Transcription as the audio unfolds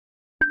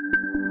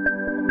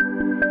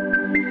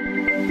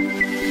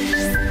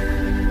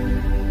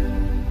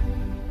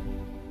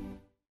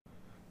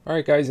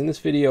Alright guys, in this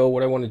video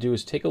what I want to do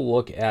is take a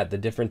look at the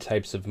different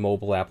types of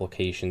mobile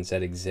applications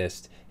that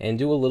exist and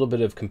do a little bit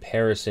of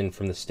comparison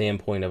from the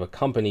standpoint of a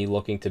company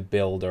looking to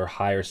build or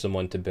hire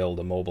someone to build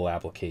a mobile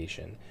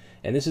application.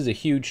 And this is a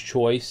huge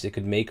choice. It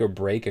could make or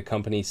break a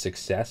company's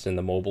success in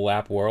the mobile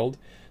app world.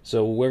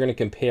 So we're going to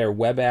compare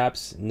web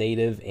apps,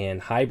 native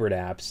and hybrid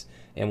apps,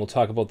 and we'll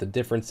talk about the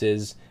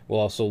differences. We'll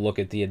also look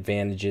at the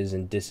advantages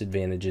and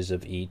disadvantages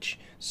of each.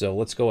 So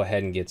let's go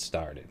ahead and get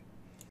started.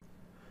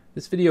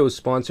 This video is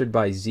sponsored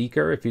by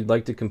Zeekr. If you'd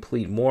like to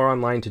complete more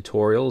online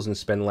tutorials and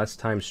spend less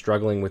time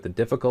struggling with the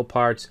difficult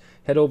parts,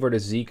 head over to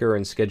Zeekr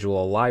and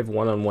schedule a live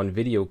one-on-one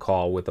video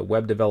call with a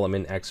web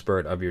development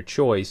expert of your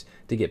choice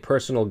to get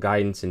personal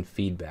guidance and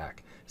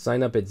feedback.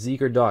 Sign up at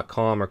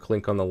Zeekr.com or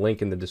click on the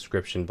link in the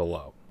description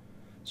below.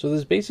 So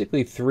there's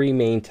basically three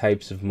main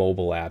types of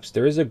mobile apps.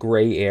 There is a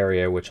gray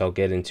area which I'll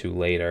get into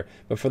later,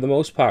 but for the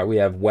most part we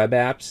have web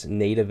apps,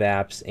 native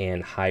apps,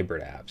 and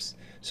hybrid apps.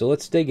 So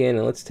let's dig in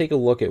and let's take a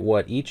look at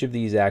what each of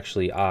these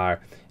actually are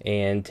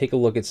and take a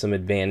look at some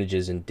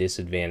advantages and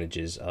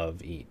disadvantages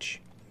of each.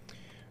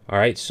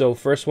 Alright, so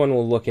first one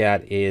we'll look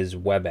at is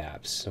web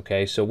apps.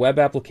 Okay, so web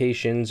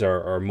applications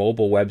or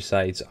mobile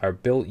websites are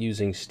built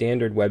using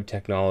standard web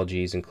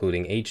technologies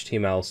including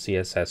HTML,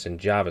 CSS, and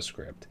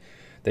JavaScript.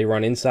 They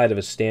run inside of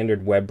a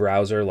standard web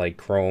browser like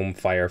Chrome,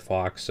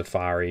 Firefox,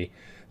 Safari.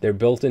 They're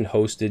built and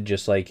hosted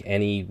just like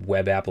any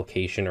web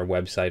application or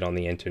website on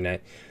the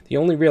internet. The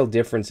only real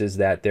difference is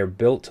that they're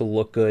built to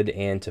look good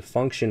and to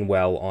function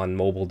well on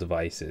mobile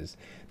devices.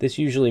 This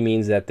usually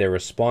means that they're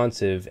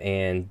responsive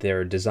and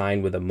they're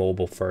designed with a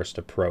mobile-first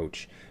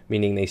approach,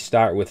 meaning they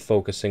start with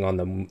focusing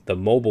on the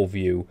mobile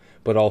view,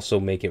 but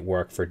also make it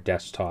work for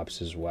desktops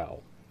as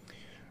well.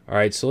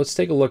 Alright, so let's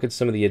take a look at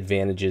some of the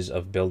advantages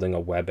of building a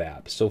web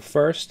app. So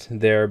first,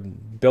 they're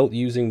built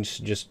using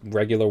just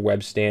regular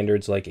web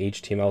standards like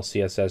HTML,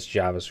 CSS,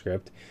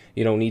 JavaScript.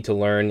 You don't need to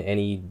learn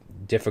any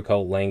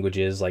difficult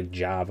languages like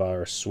Java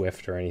or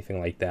Swift or anything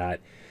like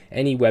that.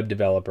 Any web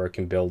developer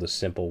can build a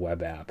simple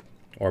web app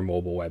or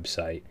mobile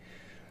website.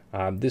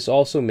 This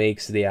also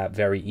makes the app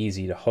very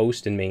easy to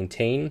host and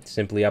maintain.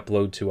 Simply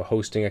upload to a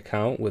hosting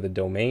account with a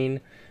domain.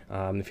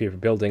 If you're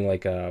building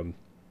like a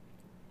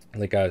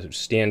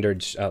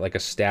standard, like a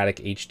static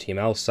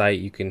HTML site,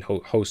 you can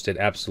host it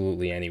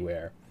absolutely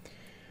anywhere.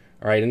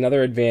 Alright,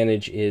 another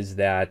advantage is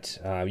that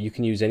you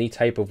can use any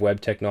type of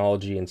web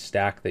technology and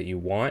stack that you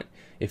want.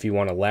 If you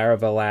want a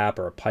Laravel app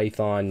or a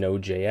Python,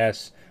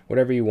 Node.js,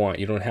 whatever you want,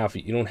 you don't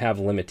have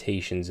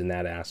limitations in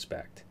that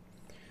aspect.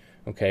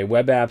 Okay,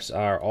 web apps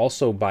are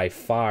also by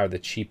far the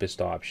cheapest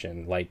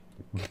option, like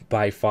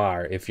by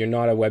far. If you're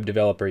not a web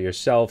developer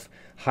yourself,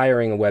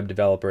 hiring a web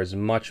developer is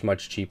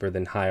much cheaper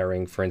than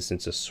hiring, for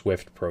instance, a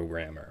Swift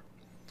programmer.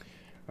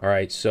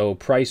 Alright, so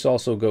price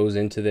also goes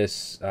into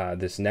this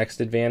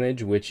next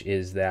advantage, which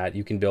is that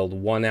you can build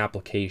one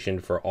application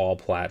for all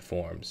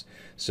platforms.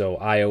 So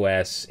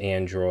iOS,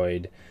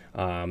 Android,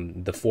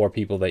 the 4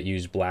 people that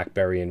use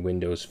BlackBerry and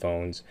Windows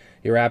phones.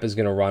 Your app is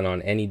going to run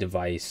on any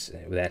device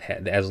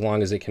as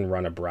long as it can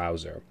run a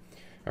browser.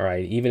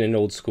 Alright, even an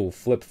old school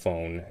flip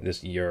phone,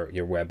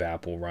 your web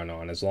app will run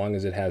on as long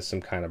as it has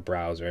some kind of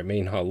browser. It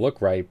may not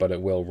look right, but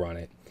it will run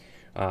it.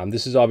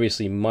 This is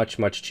obviously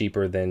much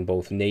cheaper than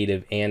both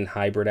native and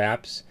hybrid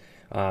apps.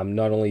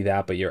 Not only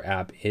that, but your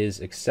app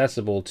is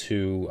accessible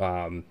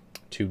to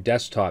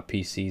desktop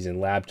PCs and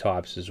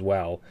laptops as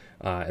well,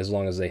 as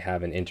long as they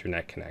have an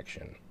internet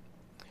connection.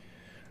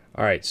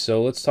 Alright,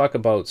 so let's talk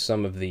about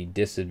some of the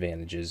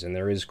disadvantages, and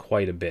there is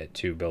quite a bit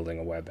to building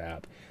a web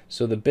app.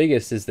 So the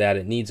biggest is that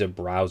it needs a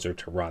browser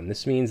to run.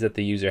 This means that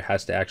the user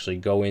has to actually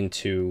go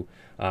into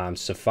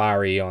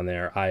Safari on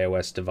their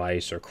iOS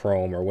device or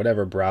Chrome or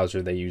whatever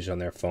browser they use on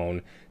their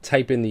phone,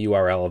 type in the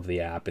URL of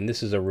the app, and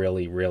this is a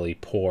really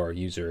poor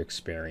user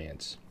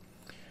experience.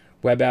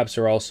 Web apps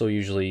are also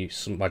usually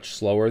much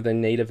slower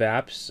than native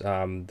apps.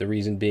 The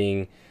reason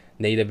being,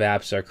 native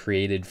apps are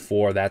created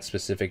for that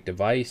specific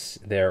device.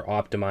 They're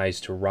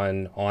optimized to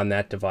run on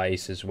that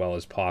device as well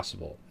as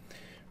possible.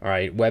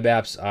 Alright, web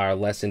apps are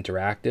less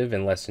interactive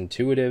and less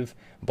intuitive.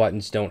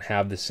 Buttons don't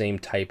have the same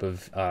type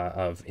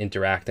of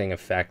interacting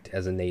effect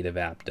as a native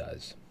app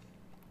does.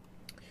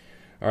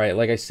 Alright,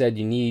 like I said,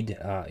 you need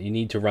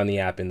to run the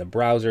app in the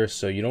browser,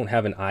 so you don't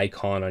have an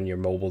icon on your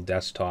mobile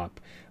desktop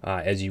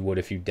as you would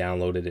if you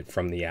downloaded it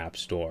from the App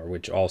Store,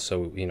 which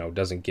also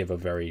doesn't give a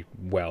very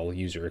well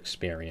user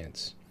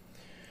experience.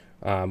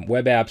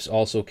 Web apps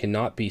also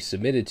cannot be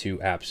submitted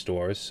to app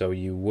stores, so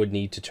you would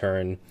need to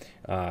turn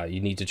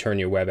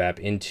your web app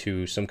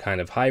into some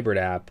kind of hybrid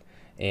app,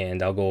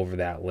 and I'll go over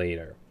that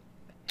later.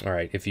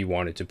 Alright, if you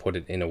wanted to put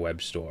it in a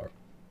web store.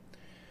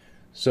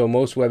 So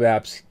most web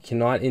apps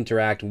cannot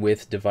interact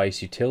with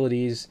device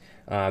utilities.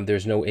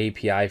 There's no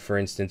API, for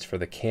instance, for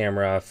the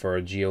camera, for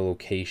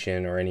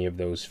geolocation, or any of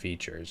those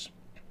features,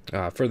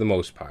 for the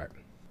most part.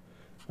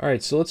 All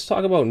right, so let's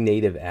talk about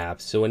native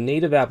apps. So a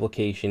native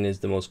application is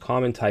the most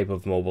common type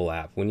of mobile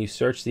app. When you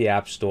search the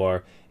App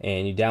Store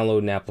and you download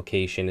an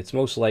application, it's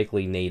most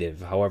likely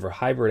native. However,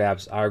 hybrid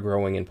apps are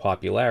growing in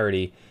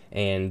popularity,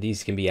 and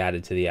these can be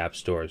added to the App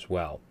Store as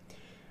well.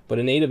 But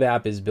a native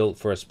app is built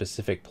for a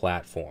specific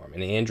platform.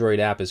 An Android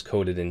app is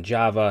coded in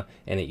Java,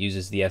 and it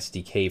uses the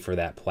SDK for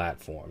that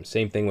platform.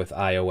 Same thing with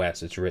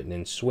iOS. It's written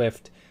in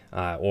Swift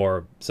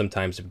or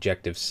sometimes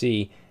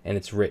Objective-C, and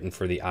it's written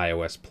for the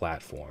iOS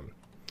platform.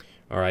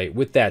 All right,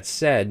 with that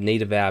said,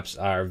 native apps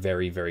are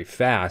very, very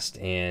fast,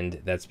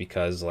 and that's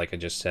because, like I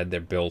just said, they're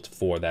built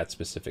for that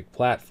specific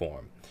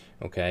platform.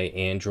 Okay,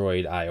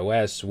 Android,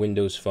 iOS,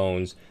 Windows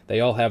phones, they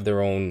all have their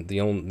own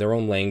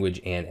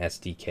language and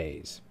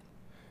SDKs.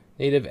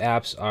 Native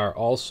apps are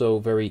also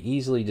very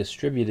easily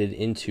distributed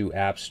into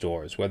app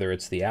stores, whether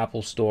it's the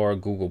Apple Store,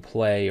 Google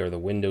Play, or the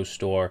Windows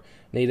Store.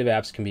 Native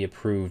apps can be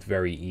approved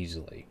very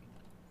easily.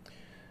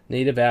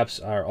 Native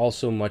apps are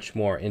also much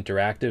more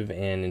interactive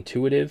and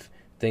intuitive.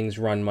 Things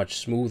run much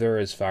smoother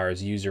as far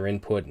as user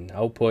input and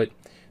output.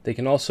 They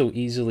can also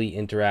easily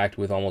interact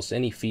with almost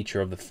any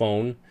feature of the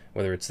phone,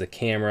 whether it's the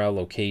camera,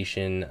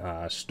 location,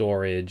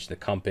 storage, the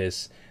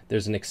compass.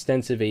 There's an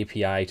extensive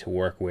API to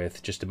work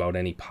with just about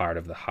any part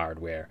of the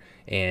hardware,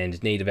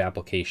 and native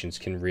applications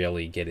can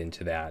really get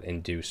into that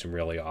and do some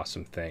really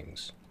awesome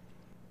things.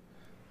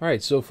 All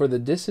right, so for the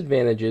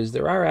disadvantages,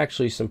 there are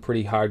actually some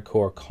pretty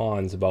hardcore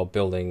cons about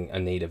building a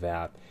native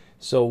app.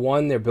 So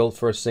one, they're built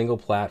for a single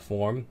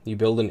platform. You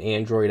build an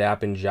Android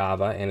app in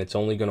Java, and it's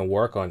only going to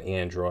work on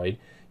Android.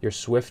 Your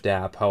Swift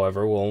app,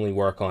 however, will only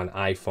work on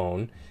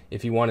iPhone.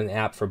 If you want an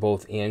app for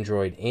both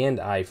Android and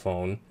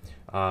iPhone,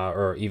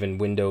 or even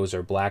Windows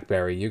or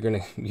BlackBerry, you're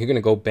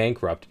gonna go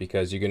bankrupt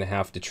because you're gonna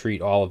have to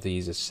treat all of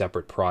these as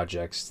separate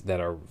projects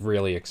that are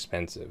really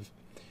expensive.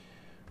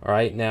 All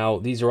right, now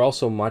these are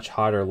also much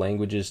harder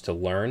languages to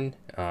learn.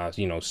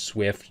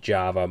 Swift,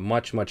 Java,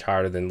 much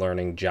harder than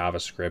learning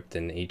JavaScript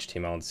and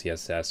HTML and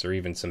CSS, or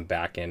even some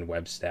back-end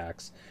web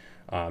stacks.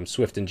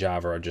 Swift and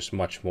Java are just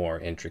much more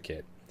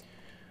intricate.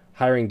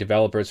 Hiring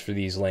developers for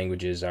these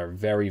languages are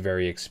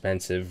very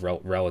expensive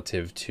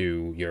relative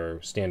to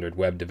your standard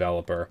web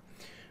developer.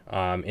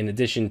 In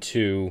addition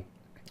to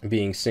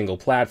being single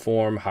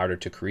platform, harder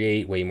to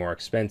create, way more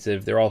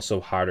expensive, they're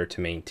also harder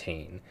to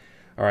maintain.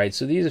 All right,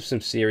 so these are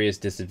some serious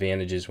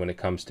disadvantages when it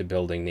comes to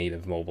building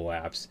native mobile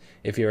apps.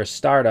 If you're a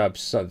startup,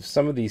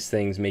 some of these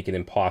things make it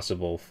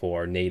impossible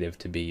for native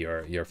to be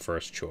your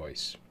first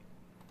choice.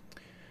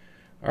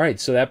 All right,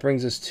 so that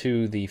brings us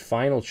to the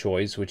final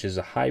choice, which is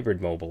a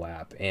hybrid mobile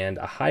app. And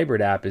a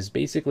hybrid app is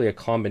basically a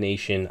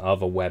combination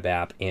of a web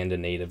app and a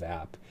native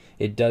app.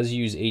 It does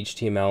use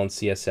HTML and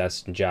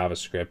CSS and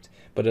JavaScript,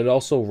 but it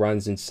also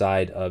runs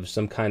inside of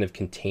some kind of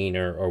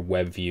container or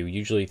web view,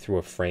 usually through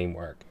a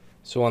framework.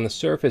 So on the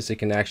surface, it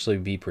can actually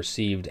be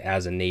perceived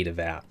as a native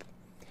app.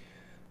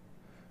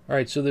 All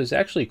right, so there's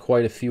actually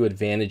quite a few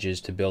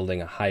advantages to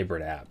building a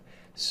hybrid app.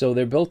 So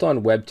they're built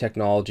on web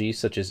technology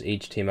such as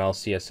HTML,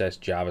 CSS,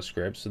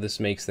 JavaScript, so this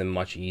makes them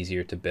much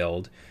easier to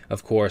build.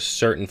 Of course,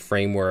 certain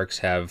frameworks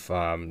have,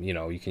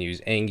 you can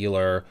use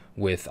Angular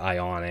with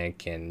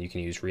Ionic, and you can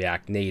use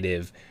React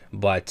Native,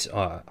 but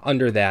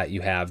under that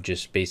you have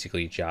just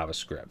basically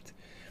JavaScript.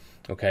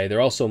 Okay,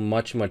 they're also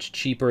much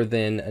cheaper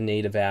than a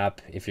native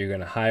app. If you're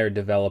going to hire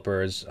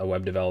developers, a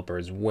web developer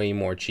is way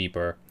more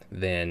cheaper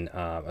than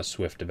a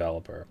Swift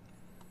developer.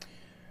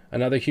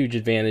 Another huge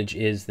advantage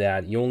is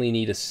that you only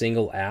need a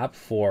single app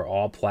for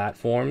all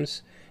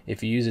platforms.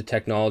 If you use a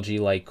technology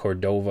like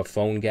Cordova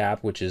PhoneGap,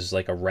 which is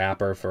like a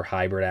wrapper for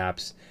hybrid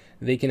apps,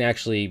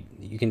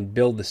 you can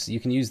build this, you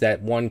can use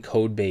that one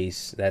code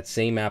base, that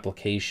same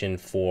application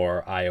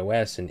for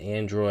iOS and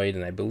Android,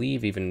 and I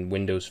believe even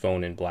Windows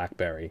Phone and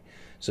BlackBerry.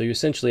 So you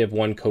essentially have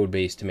one code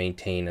base to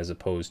maintain as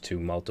opposed to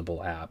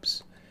multiple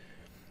apps.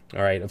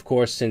 All right, of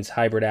course, since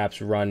hybrid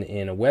apps run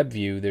in a web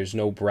view, there's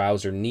no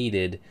browser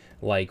needed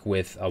like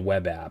with a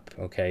web app.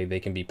 Okay, they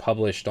can be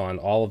published on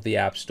all of the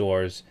app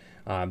stores.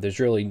 There's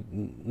really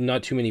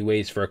not too many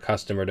ways for a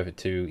customer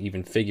to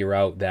even figure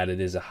out that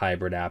it is a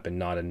hybrid app and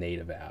not a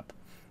native app.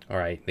 All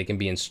right, they can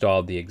be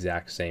installed the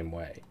exact same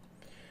way.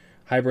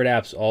 Hybrid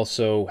apps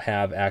also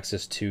have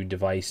access to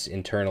device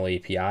internal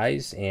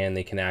APIs, and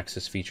they can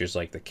access features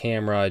like the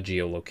camera,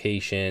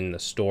 geolocation, the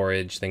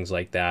storage, things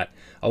like that.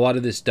 A lot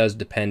of this does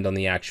depend on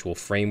the actual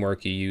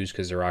framework you use,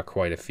 because there are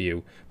quite a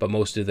few, but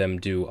most of them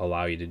do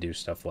allow you to do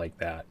stuff like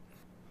that.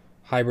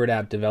 Hybrid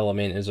app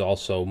development is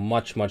also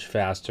much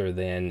faster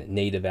than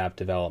native app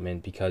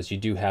development, because you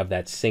do have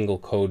that single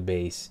code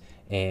base,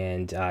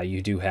 and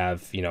you do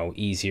have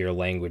easier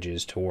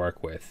languages to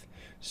work with.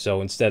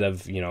 So instead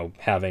of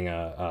having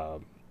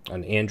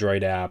an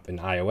Android app, an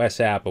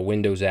iOS app, a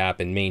Windows app,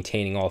 and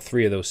maintaining all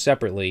three of those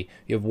separately,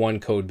 you have one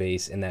code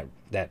base, and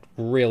that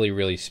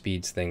really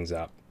speeds things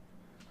up.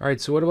 All right,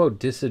 so what about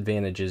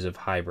disadvantages of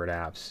hybrid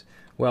apps?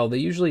 Well, they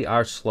usually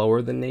are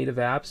slower than native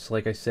apps.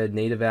 Like I said,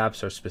 native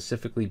apps are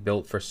specifically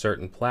built for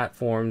certain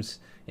platforms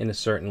in a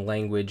certain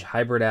language.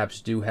 Hybrid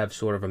apps do have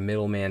sort of a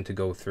middleman to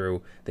go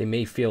through. They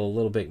may feel a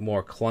little bit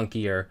more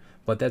clunkier,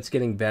 but that's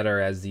getting better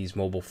as these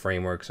mobile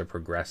frameworks are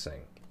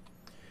progressing.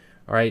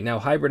 All right, now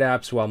hybrid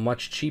apps, while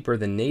much cheaper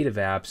than native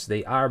apps,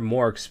 they are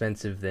more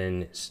expensive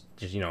than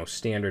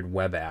standard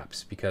web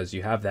apps because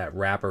you have that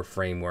wrapper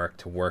framework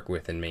to work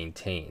with and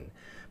maintain.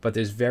 But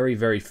there's very,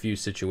 very few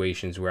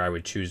situations where I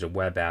would choose a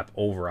web app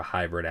over a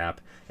hybrid app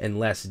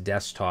unless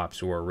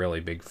desktops were a really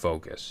big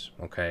focus,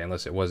 okay,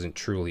 unless it wasn't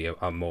truly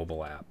a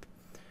mobile app.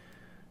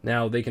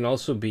 Now, they can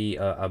also be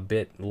a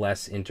bit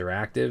less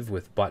interactive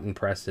with button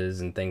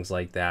presses and things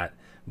like that.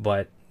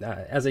 But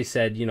as I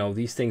said,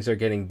 these things are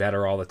getting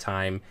better all the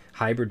time.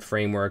 Hybrid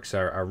frameworks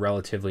are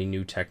relatively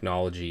new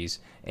technologies,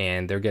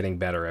 and they're getting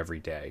better every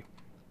day.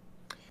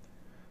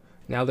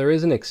 Now, there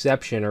is an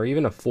exception, or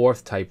even a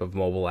fourth type of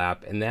mobile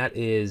app, and that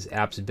is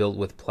apps built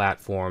with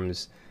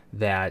platforms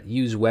that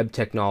use web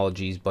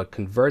technologies but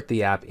convert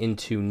the app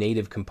into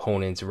native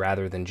components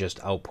rather than just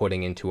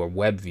outputting into a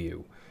web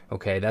view.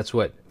 Okay, that's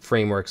what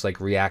frameworks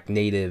like React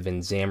Native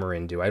and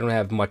Xamarin do. I don't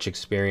have much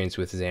experience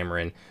with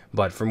Xamarin,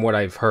 but from what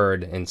I've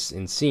heard and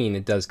seen,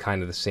 it does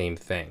kind of the same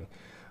thing.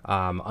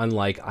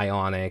 Unlike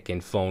Ionic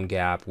and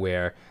PhoneGap,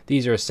 where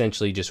these are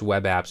essentially just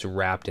web apps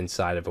wrapped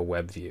inside of a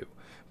web view.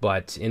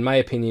 But in my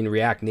opinion, a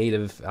React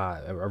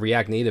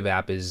Native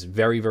app is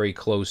very, very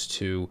close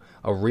to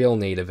a real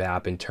native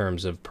app in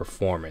terms of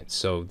performance.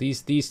 So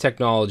these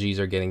technologies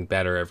are getting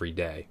better every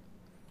day.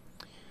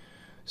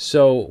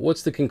 So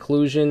what's the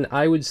conclusion?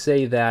 I would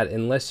say that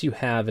unless you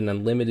have an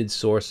unlimited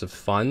source of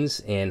funds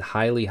and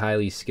highly,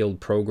 highly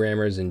skilled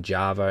programmers in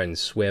Java and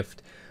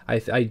Swift,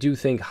 I do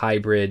think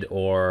hybrid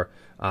or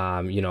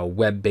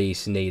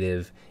web-based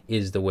native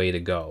is the way to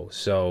go.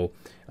 So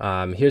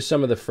here's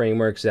some of the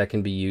frameworks that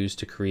can be used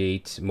to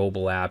create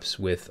mobile apps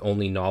with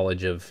only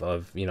knowledge of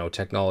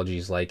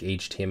technologies like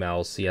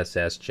HTML,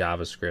 CSS,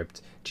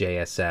 JavaScript,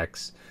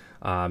 JSX.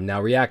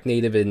 Now React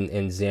Native and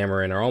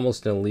Xamarin are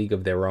almost in a league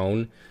of their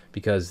own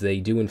because they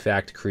do in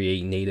fact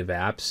create native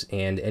apps,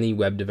 and any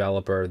web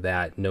developer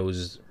that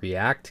knows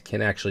React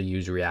can actually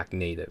use React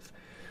Native.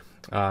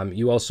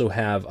 You also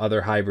have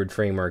other hybrid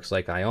frameworks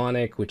like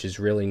Ionic, which is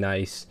really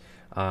nice,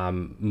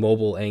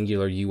 Mobile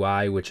Angular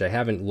UI, which I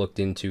haven't looked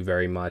into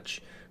very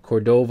much.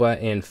 Cordova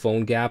and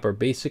PhoneGap are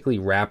basically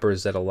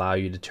wrappers that allow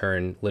you to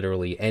turn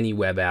literally any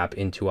web app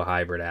into a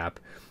hybrid app.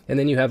 And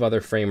then you have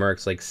other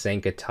frameworks like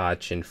Senka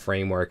Touch and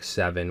Framework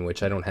 7,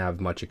 which I don't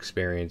have much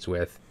experience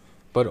with.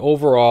 But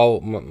overall,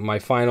 my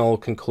final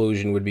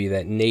conclusion would be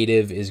that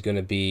native is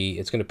going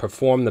to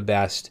perform the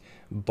best,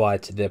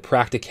 but the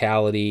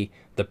practicality,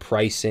 the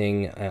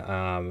pricing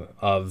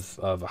of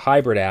a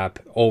hybrid app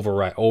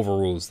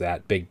overrules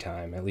that big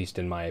time, at least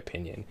in my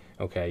opinion.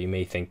 Okay, you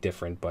may think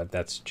different, but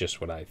that's just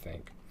what I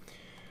think.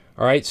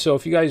 All right, so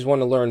if you guys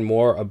want to learn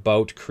more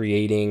about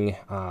creating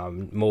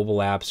mobile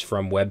apps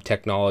from web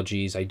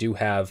technologies, I do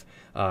have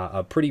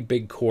a pretty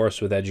big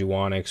course with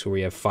Eduonix where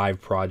we have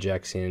 5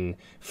 projects in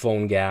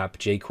PhoneGap,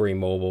 jQuery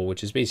Mobile,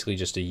 which is basically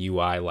just a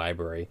UI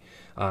library,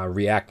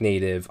 React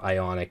Native,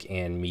 Ionic,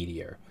 and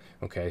Meteor.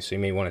 Okay, so you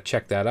may want to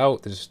check that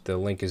out. The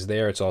link is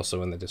there. It's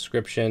also in the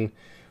description.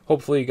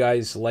 Hopefully you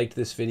guys liked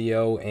this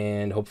video,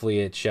 and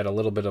hopefully it shed a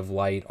little bit of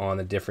light on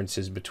the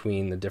differences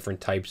between the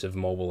different types of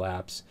mobile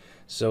apps.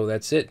 So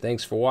that's it.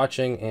 Thanks for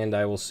watching, and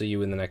I will see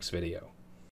you in the next video.